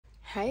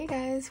Hi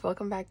guys,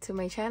 welcome back to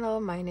my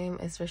channel. My name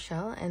is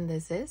Rochelle and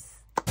this is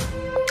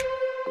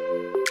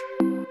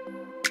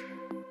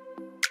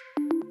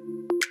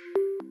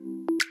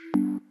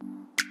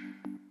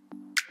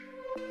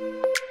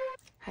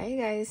Hi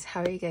guys,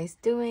 how are you guys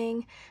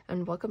doing?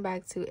 And welcome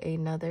back to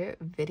another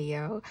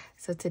video.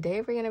 So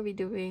today we're gonna be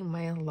doing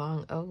my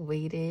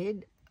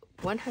long-awaited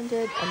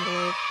 100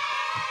 envelope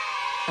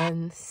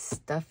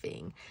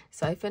unstuffing.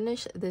 So I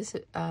finished this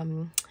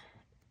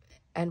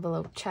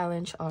envelope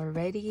challenge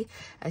already.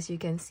 As you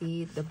can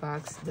see, the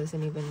box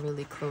doesn't even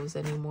really close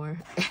anymore.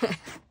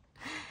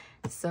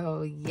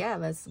 So yeah,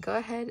 let's go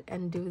ahead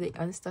and do the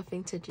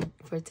unstuffing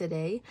for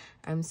today.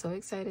 I'm so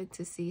excited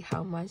to see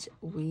how much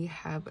we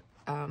have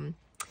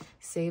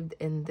saved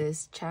in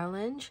this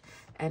challenge,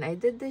 and I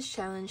did this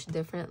challenge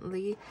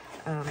differently.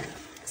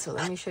 So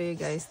let me show you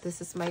guys.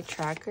 This is my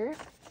tracker,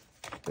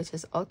 which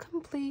is all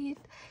complete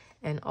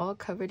and all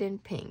covered in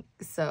pink.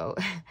 So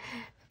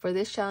for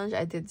this challenge,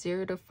 I did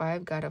 0 to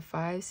 5, got a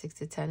 5, 6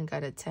 to 10,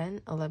 got a 10,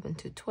 11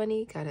 to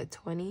 20, got a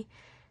 20,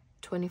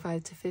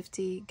 25 to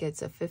 50,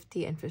 gets a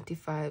 50, and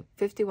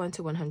 51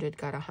 to 100,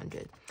 got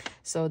 100.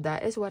 So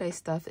that is what I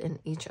stuffed in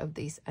each of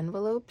these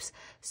envelopes.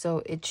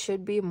 So it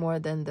should be more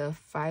than the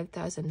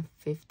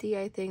 5,050,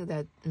 I think,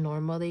 that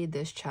normally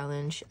this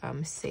challenge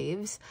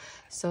saves.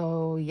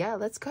 So yeah,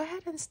 let's go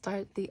ahead and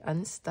start the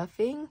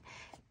unstuffing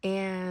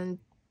and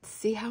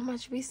see how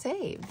much we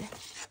saved.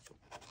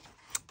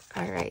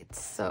 All right,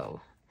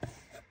 so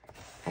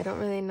I don't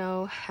really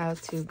know how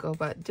to go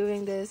about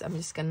doing this. I'm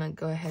just gonna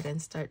go ahead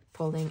and start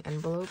pulling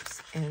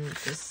envelopes and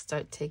just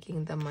start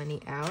taking the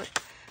money out.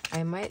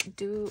 I might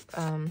do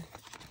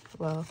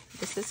well,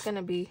 this is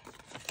gonna be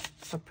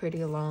a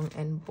pretty long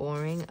and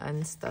boring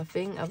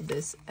unstuffing of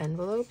this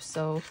envelope,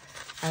 so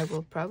I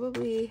will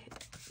probably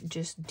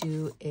just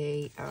do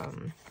a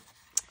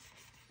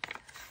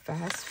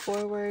fast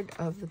forward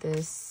of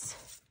this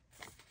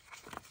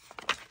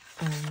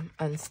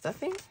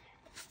unstuffing.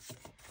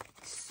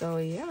 So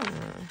yeah,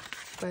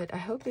 but I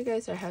hope you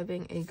guys are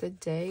having a good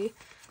day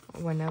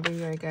whenever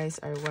you guys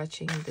are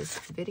watching this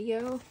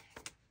video.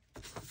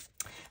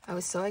 I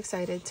was so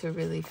excited to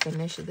really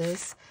finish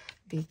this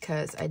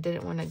because I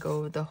didn't want to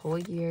go the whole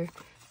year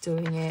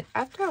doing it.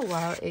 After a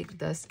while, it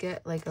does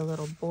get like a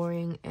little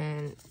boring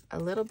and a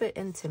little bit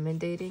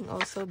intimidating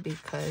also,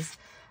 because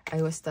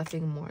I was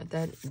stuffing more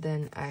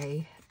than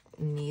I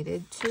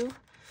needed to.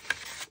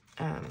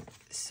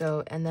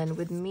 So, and then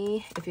with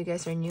me, if you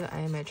guys are new, I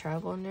am a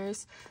travel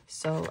nurse,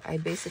 so I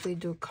basically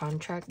do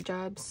contract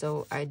jobs,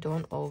 so I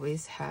don't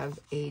always have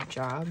a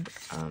job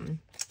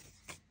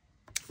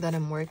that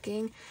I'm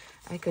working.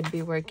 I could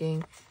be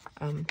working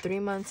 3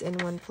 months in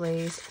one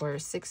place or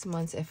 6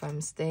 months if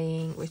I'm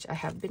staying, which I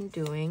have been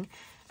doing,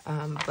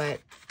 but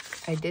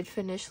I did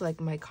finish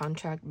like my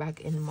contract back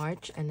in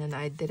March, and then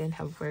I didn't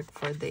have work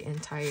for the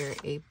entire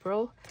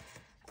April,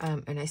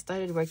 and I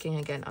started working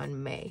again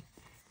on May.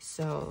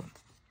 So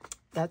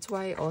that's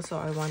why also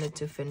I wanted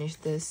to finish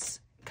this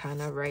kind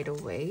of right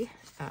away,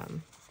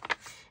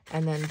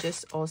 and then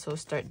just also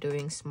start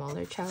doing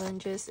smaller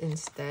challenges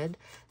instead.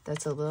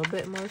 That's a little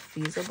bit more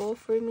feasible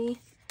for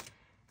me.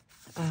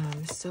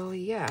 So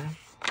yeah,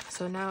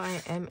 so now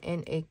I am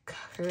in a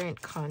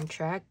current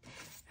contract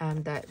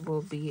that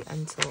will be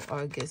until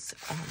August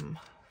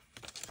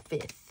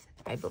 5th,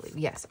 I believe.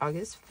 Yes,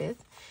 August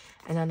 5th.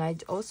 And then I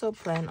also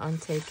plan on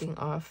taking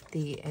off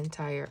the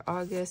entire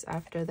August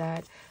after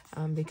that,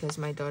 because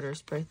my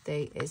daughter's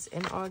birthday is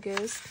in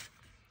August.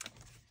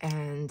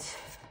 And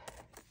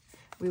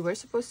we were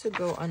supposed to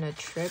go on a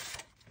trip,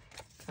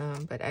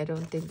 but I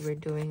don't think we're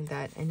doing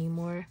that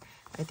anymore.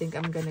 I think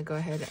I'm gonna go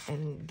ahead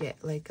and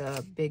get like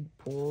a big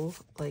pool,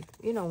 like,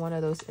 you know, one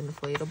of those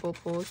inflatable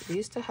pools. We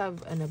used to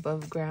have an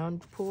above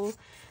ground pool,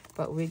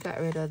 but we got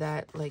rid of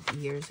that like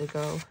years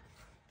ago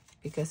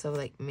because of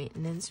like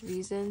maintenance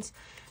reasons.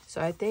 So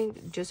I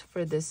think just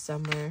for this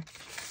summer,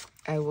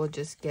 I will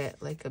just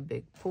get like a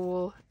big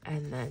pool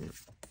and then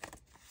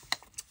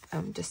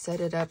just set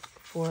it up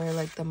for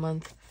like the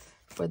month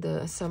for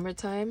the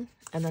summertime.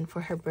 And then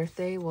for her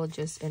birthday, we'll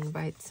just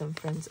invite some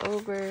friends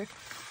over,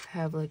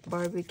 have like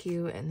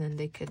barbecue, and then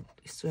they could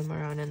swim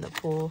around in the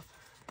pool.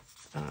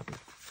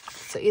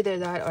 So either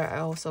that, or I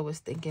also was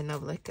thinking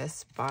of like a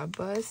spa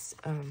bus,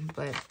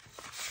 but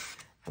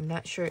I'm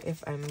not sure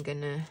if I'm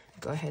gonna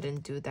go ahead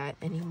and do that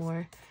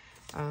anymore.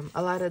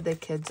 A lot of the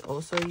kids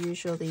also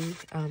usually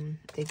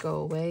they go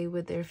away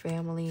with their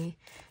family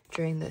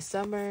during the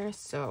summer,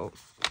 so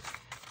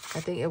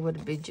I think it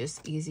would be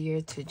just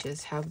easier to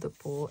just have the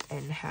pool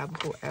and have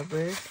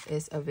whoever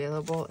is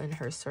available in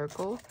her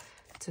circle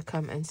to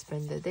come and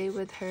spend the day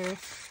with her,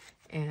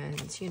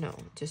 and, you know,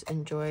 just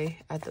enjoy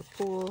at the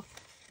pool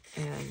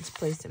and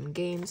play some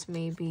games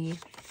maybe.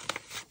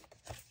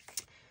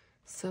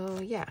 So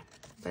yeah,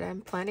 but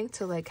I'm planning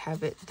to like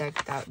have it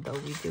decked out though.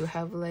 We do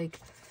have like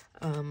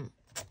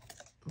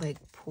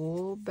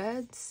pool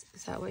beds,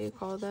 is that what you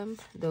call them?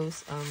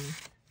 Those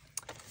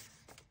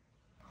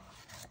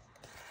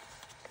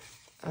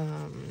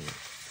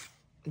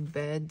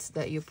beds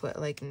that you put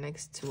like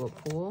next to a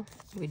pool.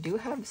 We do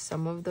have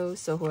some of those,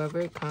 so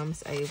whoever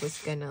comes, I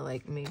was gonna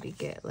like maybe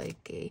get like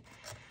a,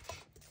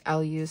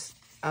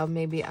 I'll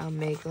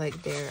make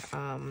like their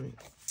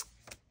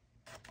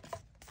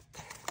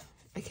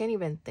I can't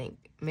even think,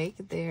 make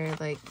their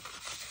like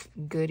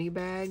goodie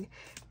bag,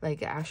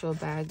 like an actual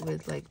bag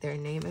with like their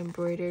name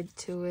embroidered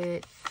to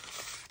it.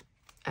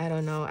 I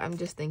don't know, I'm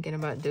just thinking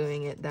about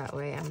doing it that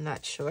way. I'm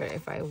not sure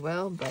if I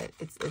will, but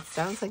it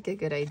sounds like a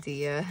good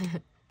idea.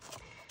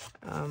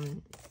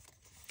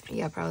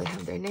 Yeah, probably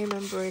have their name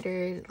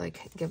embroidered, like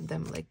give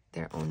them like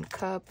their own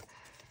cup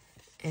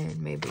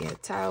and maybe a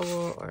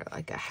towel or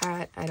like a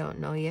hat. I don't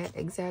know yet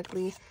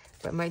exactly,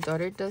 but my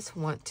daughter does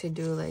want to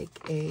do like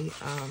a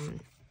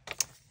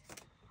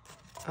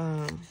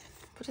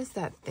what is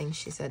that thing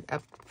she said, a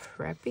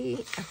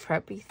preppy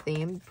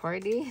themed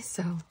party.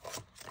 So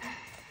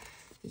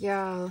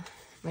yeah,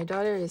 my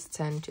daughter is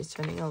 10, she's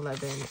turning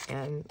 11,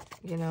 and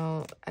you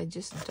know, I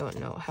just don't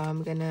know how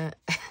I'm gonna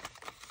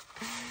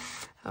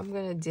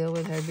deal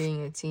with her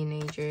being a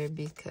teenager,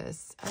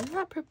 because I'm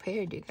not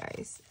prepared, you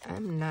guys.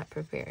 I'm not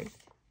prepared.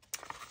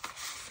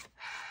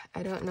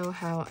 I don't know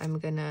how I'm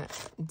gonna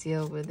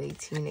deal with a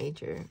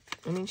teenager.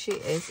 I mean, she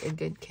is a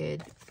good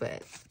kid,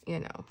 but you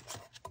know,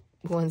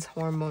 once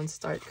hormones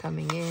start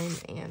coming in,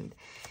 and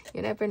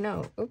you never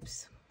know.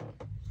 Oops.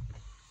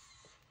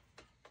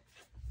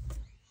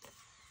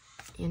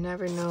 You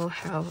never know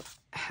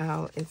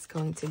how it's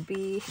going to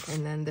be.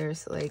 And then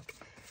there's like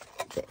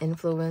the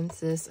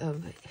influences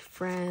of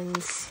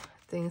friends,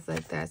 things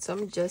like that. So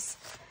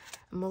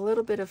I'm a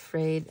little bit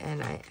afraid,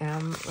 and I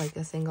am like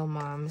a single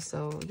mom,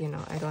 so you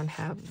know, I don't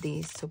have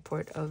the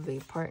support of a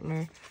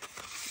partner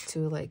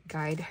to like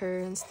guide her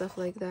and stuff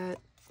like that.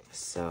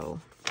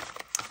 So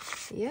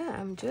yeah,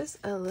 I'm just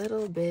a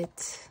little bit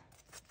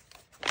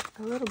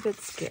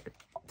scared.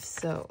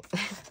 So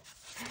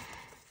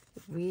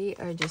we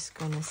are just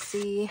gonna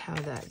see how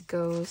that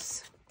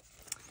goes.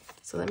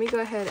 So let me go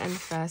ahead and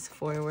fast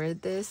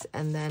forward this,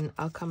 and then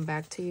I'll come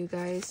back to you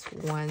guys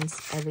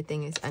once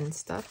everything is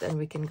unstuffed and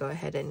we can go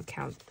ahead and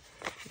count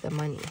the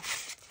money.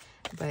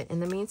 But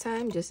in the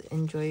meantime, just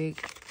enjoy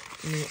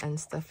me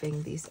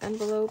unstuffing these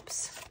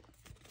envelopes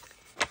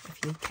if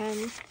you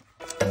can.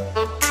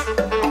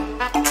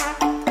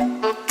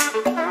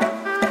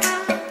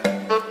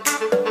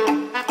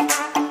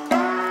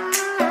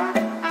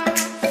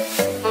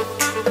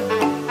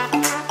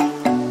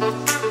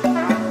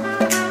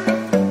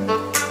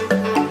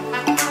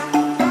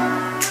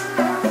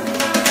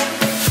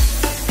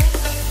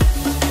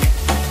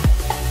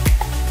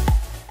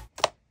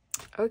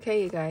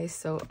 Okay, you guys,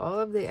 so all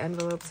of the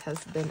envelopes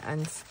has been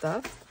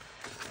unstuffed,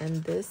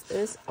 and this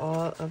is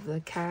all of the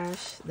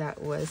cash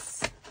that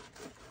was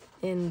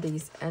in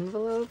these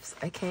envelopes.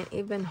 I can't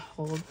even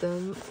hold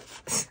them.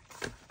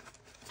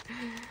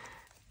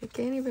 I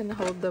can't even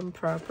hold them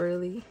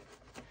properly.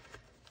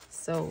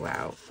 So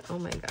wow, oh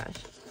my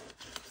gosh.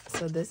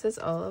 So this is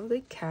all of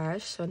the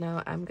cash. So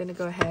now I'm gonna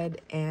go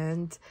ahead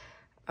and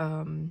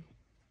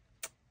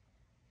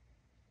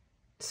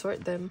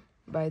sort them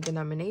by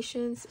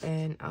denominations,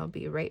 and I'll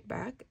be right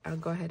back. I'll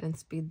go ahead and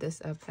speed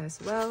this up as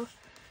well.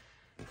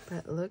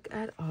 But look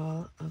at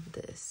all of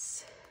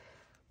this.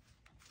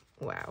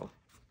 Wow.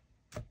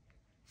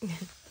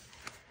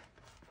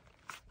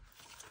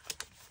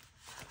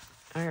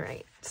 All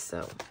right,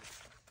 so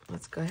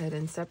let's go ahead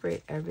and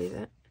separate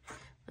everything.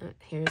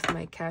 Here's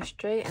my cash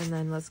tray, and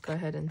then let's go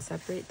ahead and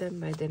separate them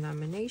by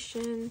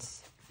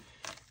denominations,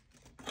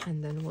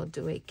 and then we'll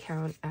do a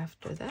count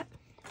after that.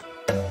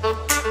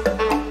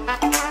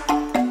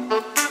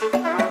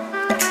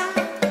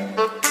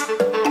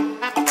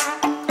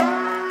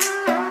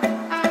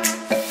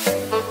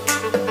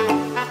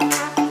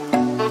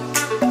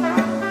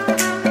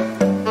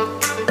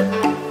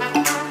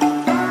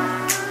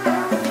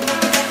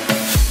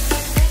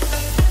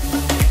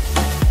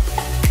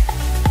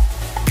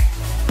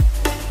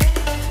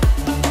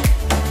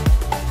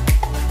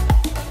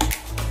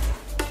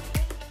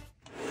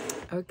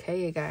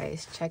 Okay, you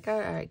guys, check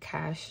out our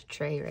cash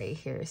tray right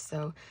here.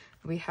 So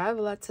we have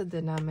lots of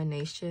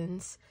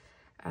denominations,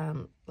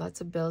 lots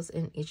of bills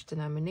in each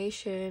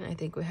denomination. I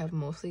think we have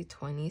mostly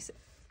 20s,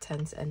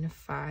 10s, and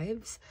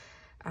 5s.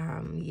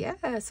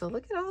 Yeah, so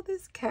look at all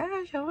this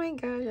cash. Oh my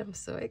gosh, I'm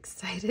so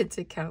excited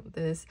to count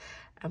this.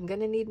 I'm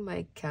gonna need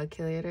my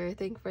calculator, I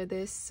think, for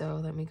this, so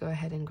let me go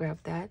ahead and grab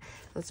that.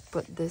 Let's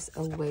put this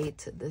away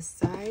to the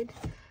side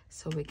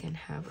so we can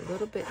have a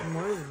little bit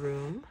more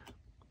room.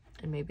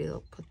 And maybe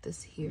they'll put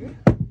this here.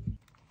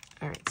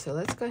 All right, so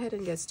let's go ahead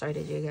and get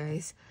started, you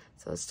guys.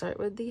 So let's start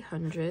with the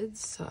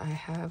hundreds. So I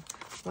have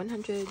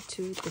 100,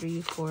 2,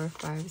 3, 4,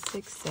 5,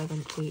 6,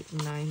 7, 8,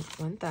 9,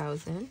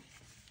 1,000.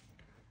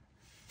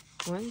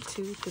 1,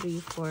 2, 3,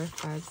 4,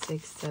 5,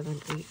 6,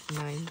 7, 8,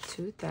 9,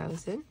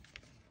 2,000.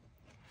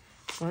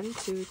 1,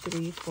 2,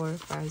 3, 4,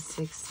 5,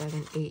 6,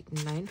 7,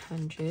 8,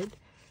 900.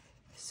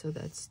 So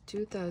that's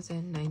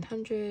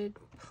 2,900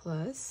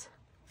 plus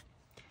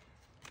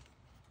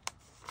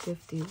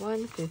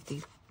 51,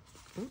 50.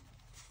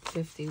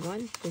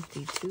 51,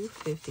 52,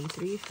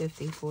 53,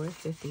 54,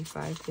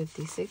 55,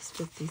 56,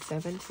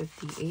 57,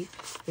 58,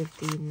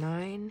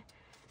 59,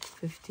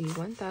 50,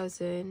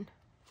 1,000,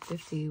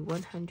 50,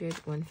 100,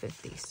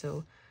 150.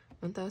 So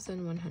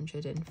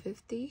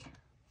 1,150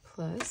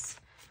 plus,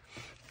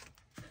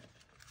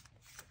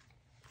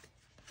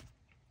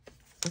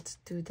 let's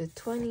do the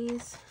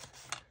 20s.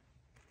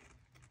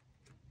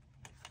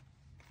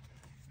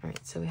 All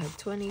right, so we have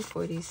 20,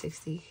 40,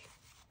 60.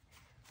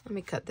 Let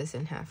me cut this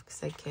in half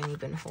because I can't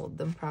even hold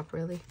them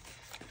properly.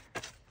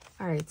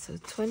 All right, so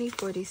 20,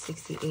 40,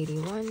 60,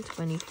 81,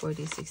 20,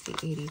 40, 60,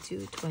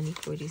 82, 20,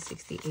 40,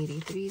 60,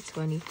 83,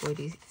 20,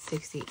 40,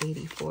 60,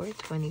 84,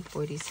 20,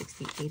 40,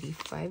 60,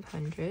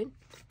 8500.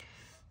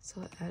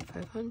 So add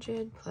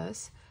 500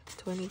 plus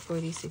 20,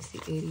 40, 60,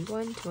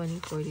 81, 20,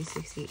 40,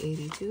 60,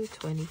 82,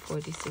 20,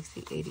 40,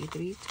 60,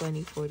 83,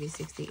 20, 40,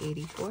 60,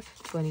 84,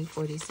 20,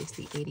 40,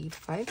 60,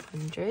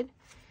 8500.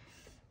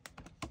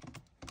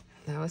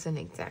 That was an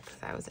exact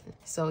 1,000.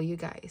 So you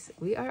guys,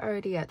 we are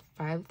already at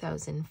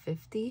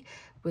 5,050,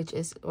 which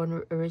is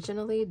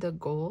originally the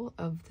goal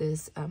of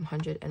this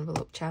 100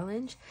 envelope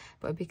challenge.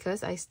 But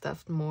because I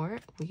stuffed more,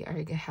 we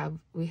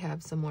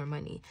have some more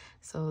money.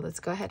 So let's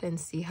go ahead and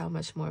see how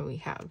much more we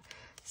have.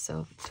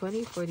 So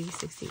 20, 40,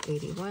 60,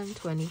 81,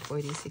 20,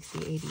 40, 60,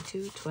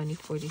 82, 20,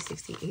 40,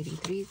 60,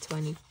 83,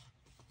 20,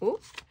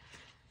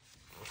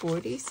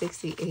 40,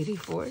 60,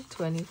 84,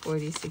 20,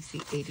 40,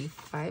 60,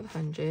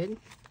 8500.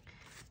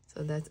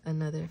 So that's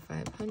another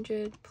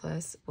 500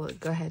 plus, we'll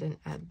go ahead and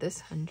add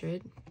this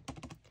 100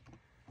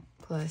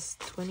 plus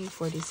 20,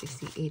 40,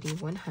 60, 80,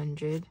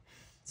 100.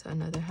 So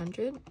another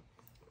 100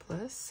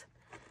 plus.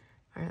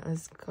 All right,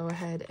 let's go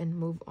ahead and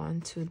move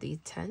on to the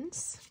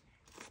tens.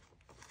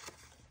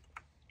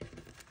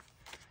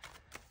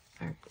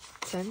 All right,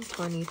 10,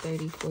 20,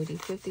 30, 40,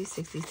 50,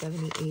 60,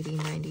 70, 80,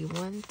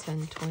 91,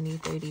 10, 20,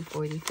 30,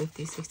 40,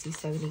 50, 60,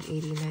 70,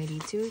 80,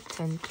 92,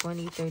 10,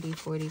 20, 30,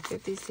 40,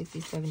 50,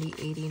 60, 70,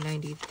 80,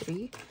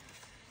 93,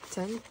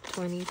 10,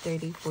 20,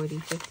 30, 40,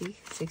 50,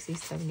 60,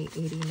 70,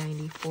 80,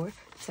 94,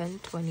 10,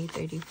 20,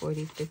 30,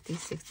 40, 50,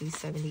 60,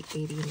 70,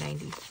 80,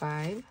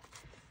 95.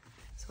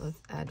 So let's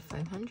add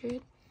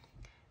 500.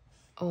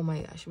 Oh my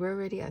gosh, we're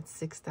already at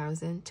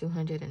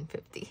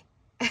 6,250.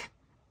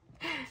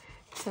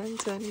 10,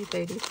 20,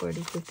 30,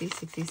 40, 50,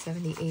 60,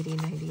 70, 80,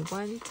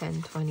 91,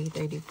 10, 20,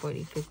 30,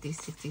 40, 50,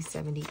 60,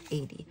 70,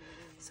 80.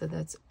 So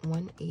that's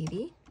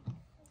 180.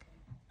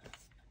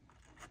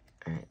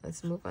 All right,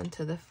 let's move on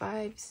to the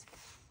fives.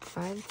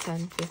 5,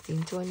 10,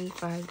 15,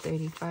 25,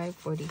 35,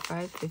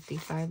 45,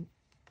 55,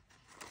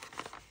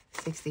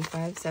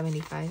 65,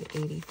 75,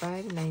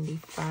 85,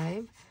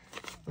 95,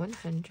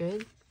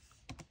 100.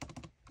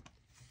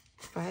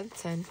 5,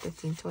 10,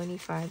 15,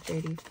 25,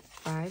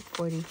 35,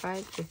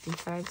 45,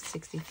 55,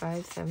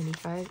 65,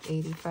 75,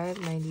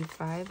 85,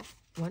 95,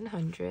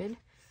 100.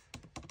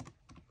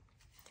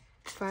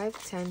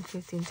 5, 10,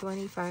 15,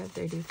 25,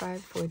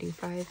 35,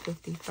 45,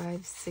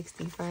 55,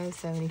 65,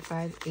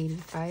 75,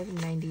 85,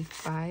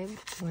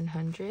 95,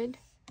 100.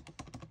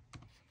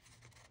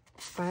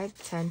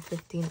 5, 10,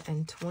 15,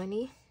 and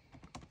 20.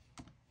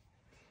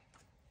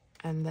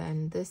 And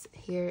then this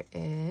here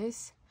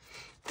is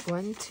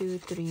 1, 2,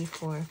 3,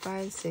 4,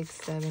 5, 6,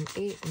 7,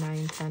 8,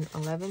 9, 10,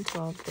 11,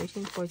 12,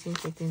 13, 14,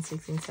 15,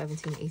 16,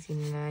 17,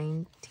 18,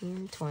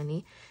 19,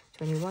 20,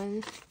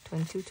 21,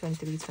 22,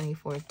 23,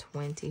 24,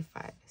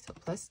 25. So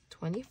plus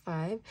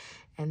 25.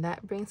 And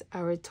that brings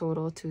our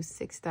total to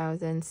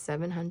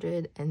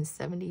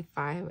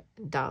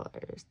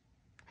 $6,775.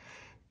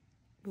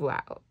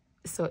 Wow.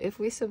 So if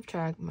we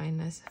subtract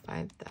minus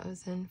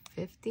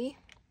 5,050,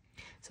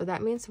 so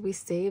that means we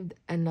saved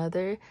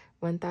another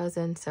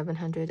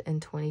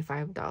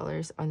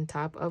 $1,725 on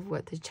top of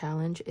what the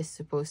challenge is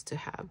supposed to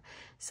have.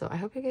 So I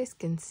hope you guys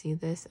can see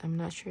this. I'm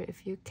not sure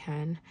if you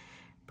can,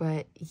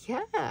 but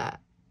yeah,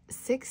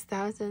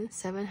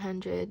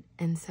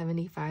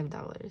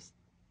 $6,775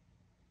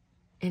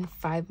 in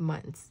 5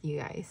 months, you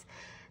guys.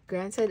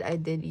 Granted, I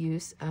did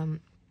use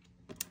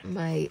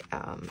my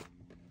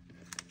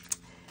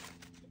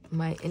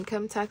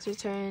income tax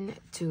return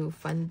to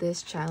fund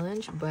this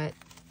challenge, but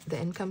the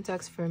income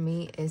tax for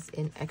me is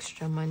in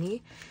extra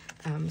money,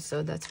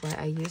 so that's why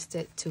I used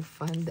it to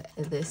fund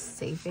this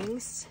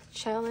savings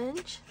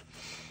challenge.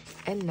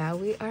 And now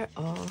we are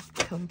all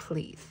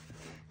complete.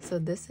 So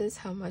this is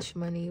how much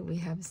money we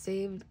have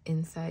saved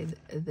inside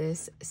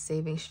this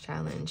savings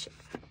challenge,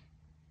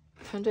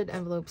 100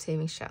 envelope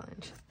savings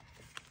challenge.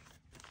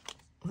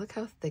 Look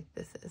how thick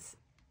this is.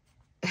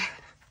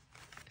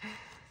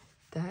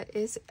 That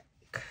is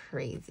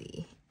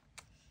crazy,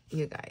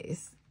 you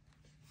guys.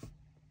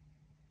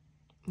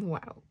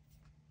 Wow.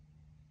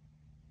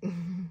 I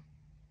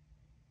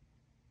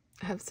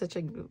have such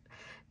a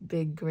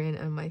big grin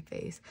on my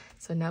face.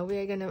 So now we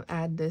are gonna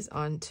add this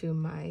on to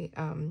my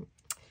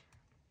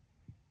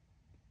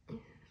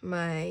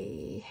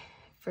my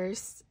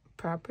first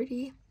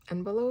property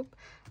envelope.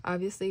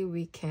 Obviously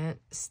we can't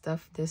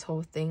stuff this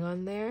whole thing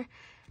on there,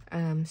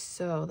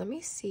 so let me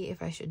see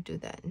if I should do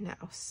that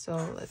now.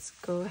 So let's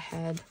go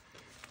ahead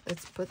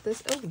let's put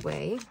this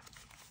away.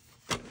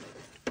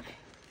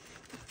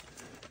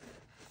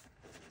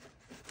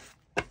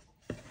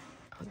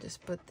 I'll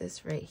just put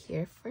this right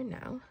here for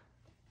now.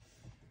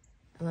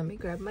 And let me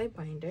grab my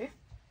binder.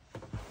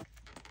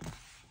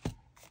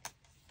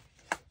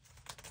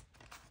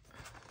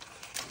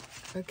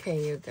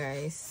 Okay, you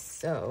guys,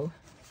 so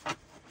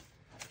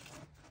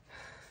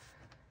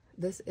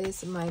this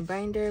is my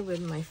binder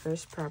with my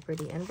first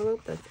property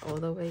envelope. That's all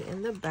the way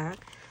in the back.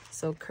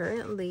 So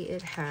currently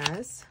it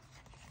has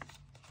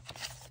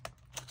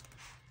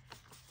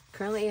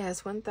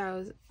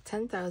 1,000,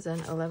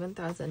 10,000,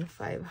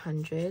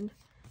 11,500.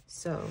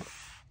 So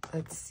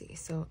let's see,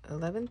 so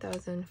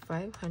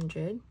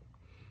 11,500,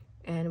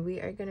 and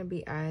we are going to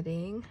be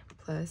adding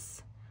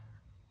plus,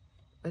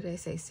 what did I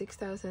say,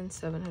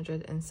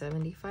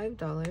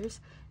 $6,775.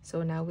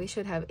 So now we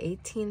should have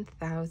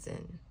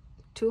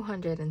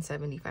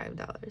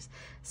 $18,275.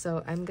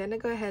 So I'm gonna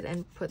go ahead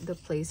and put the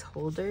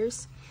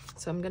placeholders.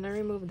 So I'm gonna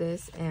remove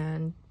this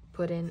and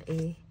put in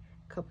a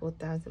couple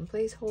thousand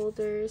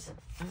placeholders.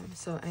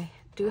 So I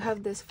do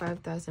have this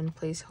 5,000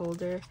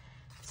 placeholder,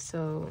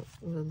 so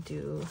we'll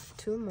do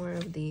 2 more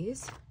of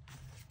these.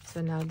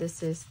 So now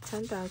this is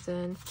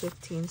 10,000,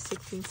 15,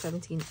 16,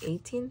 17,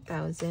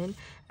 18,000,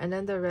 and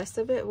then the rest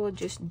of it we'll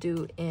just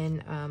do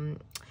in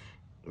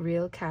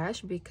real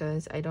cash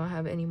because I don't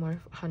have any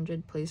more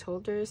 100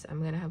 placeholders.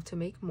 I'm gonna have to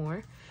make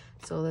more.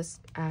 So let's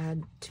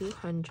add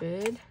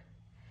 200,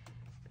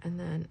 and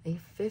then a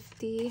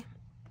 50,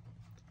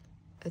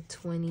 a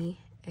 20,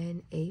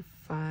 and a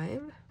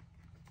 5.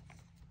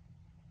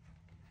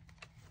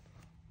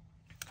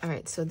 All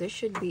right, so this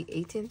should be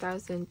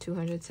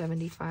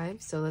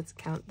 18,275. So let's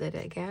count that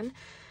again.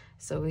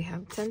 So we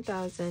have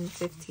 10,000,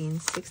 15,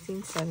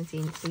 16,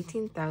 17,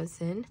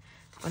 18,000,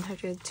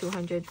 100,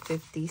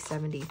 250,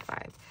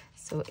 75.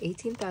 So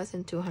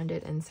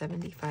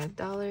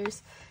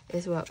 $18,275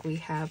 is what we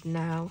have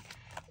now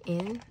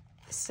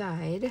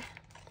inside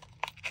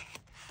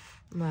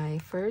my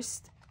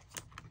first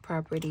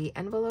property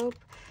envelope.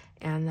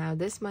 And now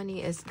this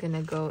money is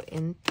gonna go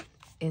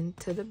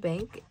into the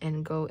bank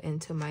and go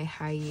into my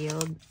high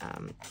yield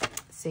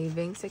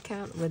savings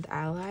account with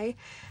Ally.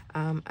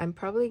 I'm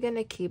probably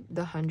gonna keep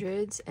the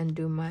hundreds and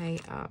do my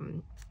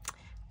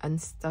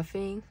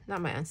unstuffing,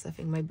 not my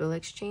unstuffing, my bill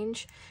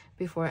exchange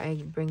before I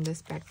bring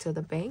this back to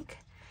the bank.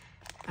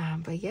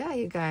 But yeah,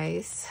 you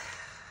guys,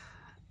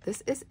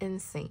 this is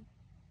insane.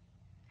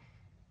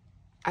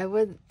 I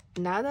would,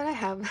 now that I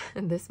have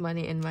this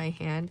money in my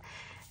hand,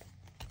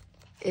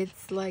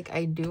 it's like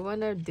I do want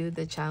to do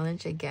the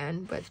challenge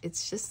again, but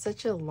it's just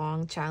such a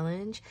long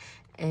challenge,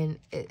 and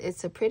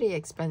it's a pretty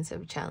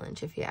expensive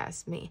challenge if you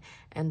ask me.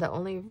 And the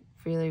only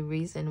really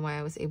reason why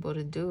I was able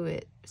to do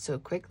it so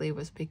quickly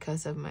was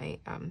because of my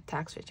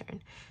tax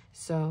return.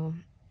 So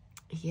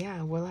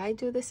yeah, will I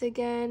do this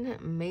again?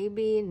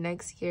 Maybe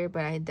next year,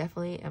 but I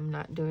definitely am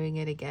not doing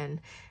it again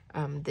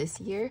this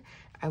year.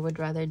 I would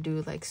rather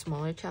do like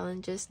smaller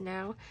challenges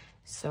now.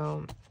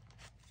 So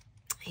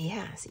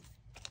yeah,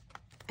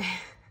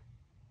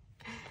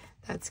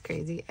 that's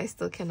crazy. I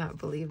still cannot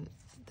believe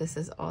this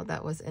is all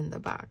that was in the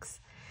box.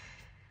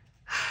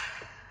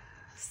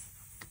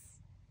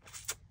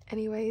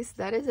 Anyways,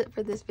 that is it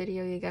for this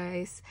video, you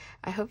guys.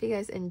 I hope you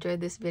guys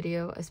enjoyed this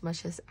video as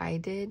much as I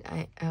did.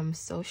 I am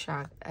so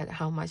shocked at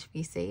how much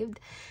we saved.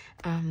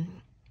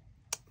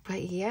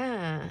 But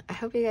yeah, I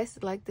hope you guys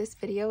liked this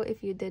video.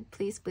 If you did,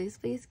 please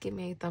give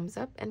me a thumbs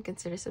up and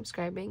consider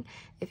subscribing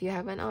if you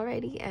haven't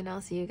already, and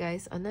I'll see you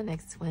guys on the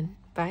next one.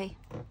 Bye.